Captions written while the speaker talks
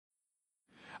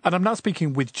And I'm now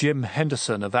speaking with Jim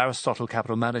Henderson of Aristotle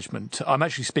Capital Management. I'm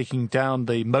actually speaking down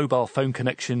the mobile phone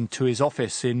connection to his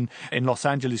office in Los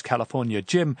Angeles, California.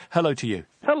 Jim, hello to you.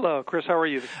 Hello, Chris. How are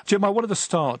you? Jim, I wanted to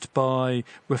start by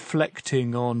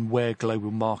reflecting on where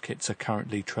global markets are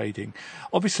currently trading.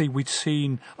 Obviously, we've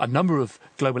seen a number of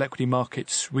global equity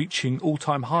markets reaching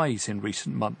all-time highs in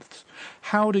recent months.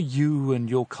 How do you and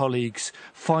your colleagues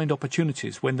find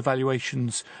opportunities when the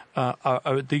valuations are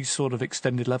at these sort of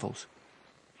extended levels?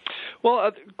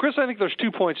 Well, Chris, I think there's 2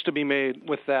 points to be made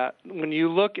with that. When you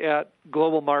look at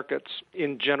global markets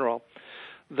in general,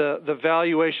 the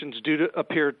valuations do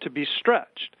appear to be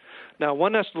stretched. Now,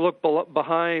 one has to look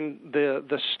behind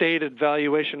the stated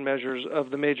valuation measures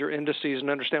of the major indices and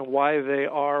understand why they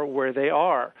are where they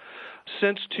are.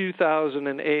 Since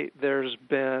 2008, there's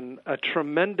been a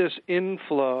tremendous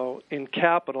inflow in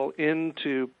capital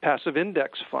into passive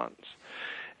index funds.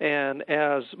 And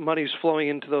as money's flowing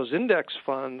into those index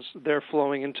funds, they're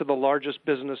flowing into the largest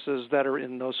businesses that are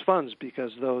in those funds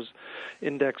because those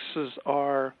indexes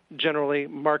are generally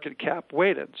market cap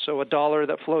weighted. So a dollar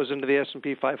that flows into the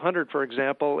S&P 500, for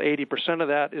example, 80% of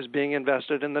that is being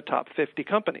invested in the top 50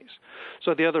 companies.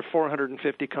 So the other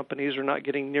 450 companies are not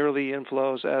getting nearly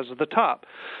inflows as the top.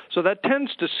 So that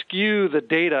tends to skew the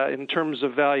data in terms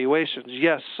of valuations.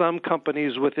 Yes, some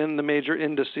companies within the major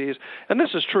indices, and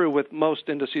this is true with most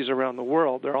indices around the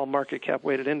world, they're all market cap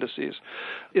weighted indices,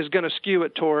 is going to skew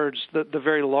it towards the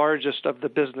very largest of the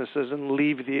businesses and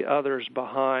leave the others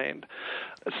behind.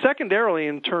 Secondarily,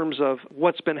 in terms of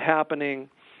what's been happening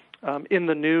in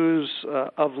the news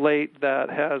of late that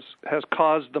has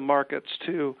caused the markets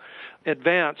to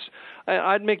advance,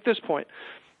 I'd make this point.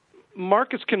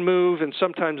 Markets can move and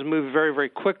sometimes move very, very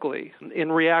quickly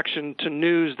in reaction to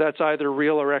news that's either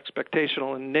real or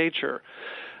expectational in nature.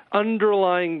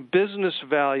 Underlying business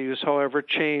values, however,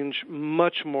 change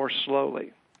much more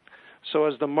slowly. So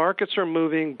as the markets are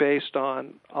moving based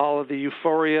on all of the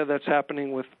euphoria that's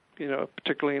happening with,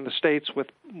 particularly in the States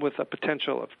with a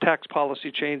potential of tax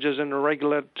policy changes and the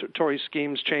regulatory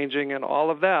schemes changing and all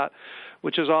of that,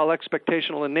 which is all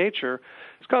expectational in nature,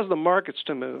 it's caused the markets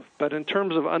to move. But in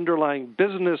terms of underlying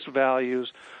business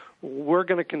values, we're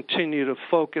going to continue to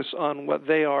focus on what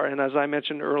they are. And as I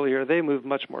mentioned earlier, they move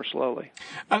much more slowly.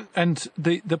 And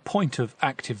the point of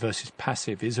active versus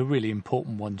passive is a really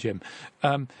important one, Jim.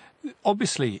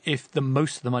 Obviously, if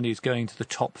most of the money is going to the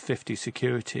top 50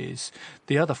 securities,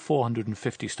 the other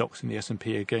 450 stocks in the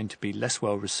S&P are going to be less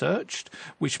well researched,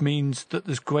 which means that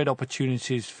there's great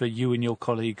opportunities for you and your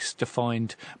colleagues to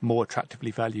find more attractively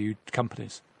valued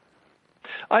companies.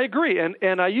 I agree,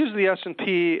 and I use the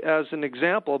S&P as an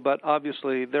example, but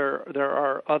obviously there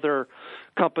are other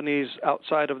companies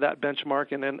outside of that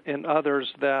benchmark and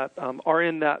others that are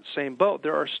in that same boat.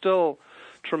 There are still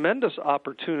tremendous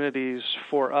opportunities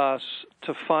for us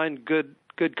to find good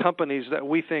companies that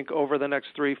we think over the next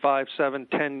 3, 5, 7,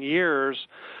 10 years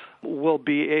will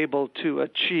be able to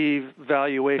achieve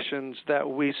valuations that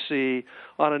we see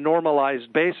on a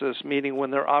normalized basis, meaning when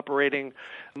they're operating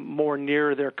more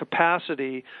near their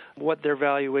capacity, what their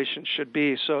valuation should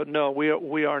be. So no,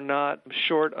 we are not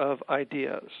short of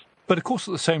ideas. But of course,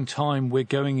 at the same time, we're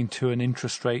going into an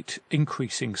interest rate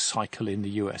increasing cycle in the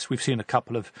US. We've seen a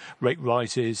couple of rate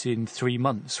rises in 3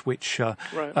 months, which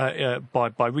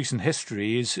by recent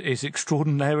history is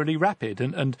extraordinarily rapid.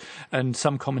 And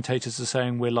some commentators are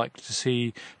saying we're likely to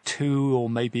see 2 or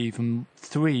maybe even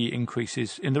 3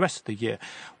 increases in the rest of the year.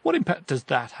 What impact does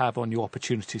that have on your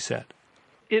opportunity set?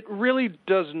 It really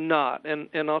does not,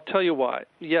 and I'll tell you why.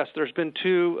 Yes, there's been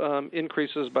 2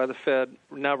 increases by the Fed.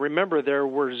 Now, remember, there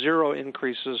were 0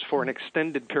 increases for an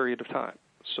extended period of time.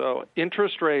 So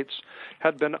interest rates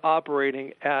had been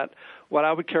operating at what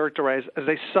I would characterize as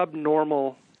a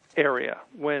subnormal area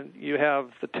when you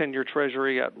have the 10-year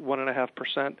Treasury at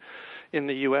 1.5% in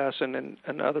the U.S. and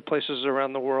in other places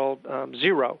around the world,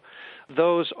 0.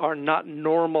 Those are not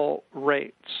normal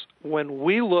rates. When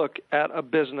we look at a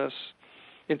business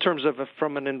in terms of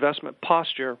from an investment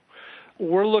posture,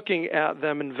 we're looking at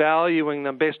them and valuing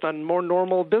them based on more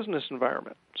normal business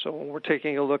environment. So when we're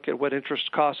taking a look at what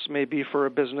interest costs may be for a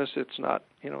business, it's not,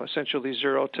 essentially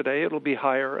 0 today. It'll be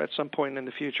higher at some point in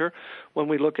the future. When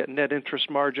we look at net interest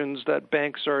margins that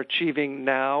banks are achieving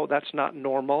now, that's not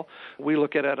normal. We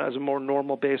look at it as a more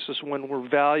normal basis when we're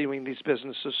valuing these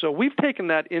businesses. So we've taken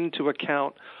that into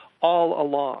account all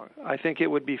along. I think it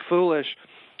would be foolish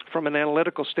from an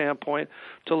analytical standpoint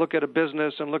to look at a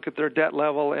business and look at their debt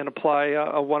level and apply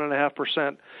a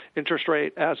 1.5% interest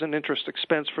rate as an interest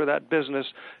expense for that business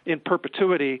in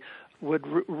perpetuity would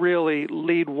really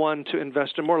lead one to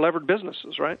invest in more levered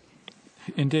businesses, right?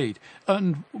 Indeed.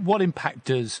 And what impact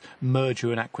does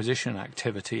merger and acquisition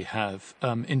activity have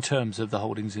in terms of the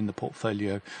holdings in the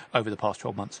portfolio over the past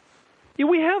 12 months? Yeah,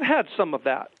 we have had some of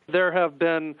that. There have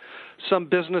been some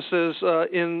businesses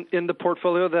in the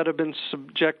portfolio that have been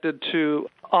subjected to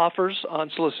offers,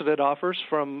 unsolicited offers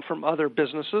from other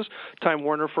businesses. Time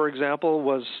Warner, for example,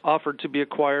 was offered to be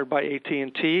acquired by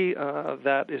AT&T.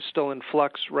 That is still in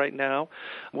flux right now.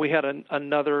 We had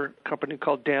another company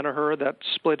called Danaher that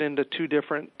split into two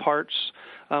different parts.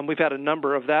 We've had a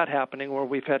number of that happening where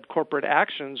we've had corporate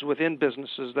actions within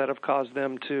businesses that have caused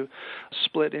them to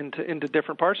split into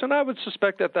different parts. And I would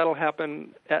suspect that that'll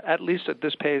happen at least at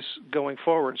this pace going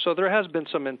forward. So there has been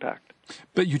some impact.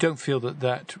 But you don't feel that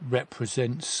that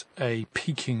represents a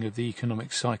peaking of the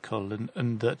economic cycle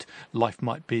and that life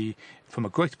might be, from a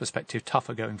growth perspective,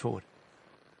 tougher going forward?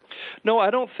 No, I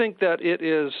don't think that it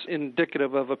is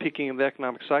indicative of a peaking of the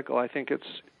economic cycle. I think it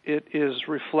is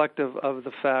reflective of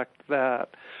the fact that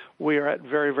we are at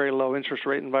very, very low interest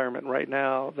rate environment right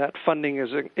now, that funding is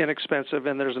inexpensive,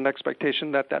 and there's an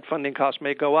expectation that that funding cost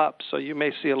may go up. So you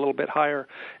may see a little bit higher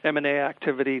M&A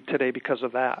activity today because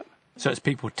of that. So it's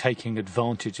people taking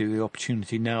advantage of the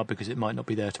opportunity now because it might not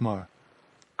be there tomorrow?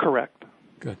 Correct.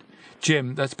 Good.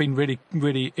 Jim, that's been really,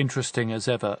 really interesting as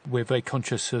ever. We're very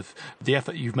conscious of the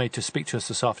effort you've made to speak to us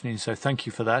this afternoon, so thank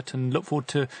you for that, and look forward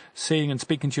to seeing and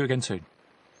speaking to you again soon.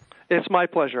 It's my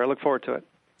pleasure. I look forward to it.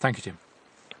 Thank you, Jim.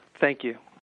 Thank you.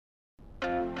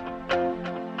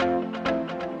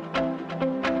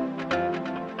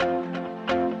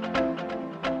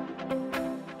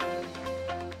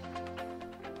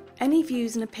 Any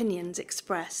views and opinions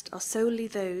expressed are solely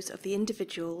those of the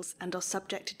individuals and are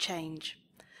subject to change.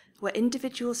 Where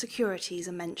individual securities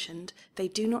are mentioned, they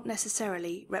do not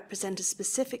necessarily represent a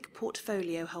specific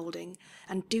portfolio holding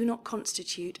and do not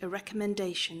constitute a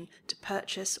recommendation to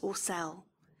purchase or sell.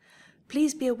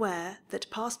 Please be aware that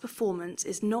past performance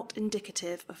is not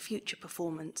indicative of future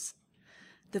performance.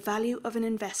 The value of an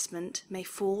investment may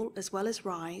fall as well as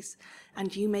rise,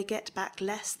 and you may get back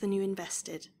less than you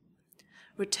invested.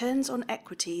 Returns on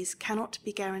equities cannot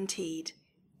be guaranteed.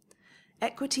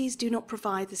 Equities do not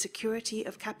provide the security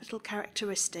of capital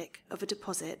characteristic of a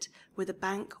deposit with a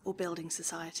bank or building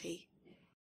society.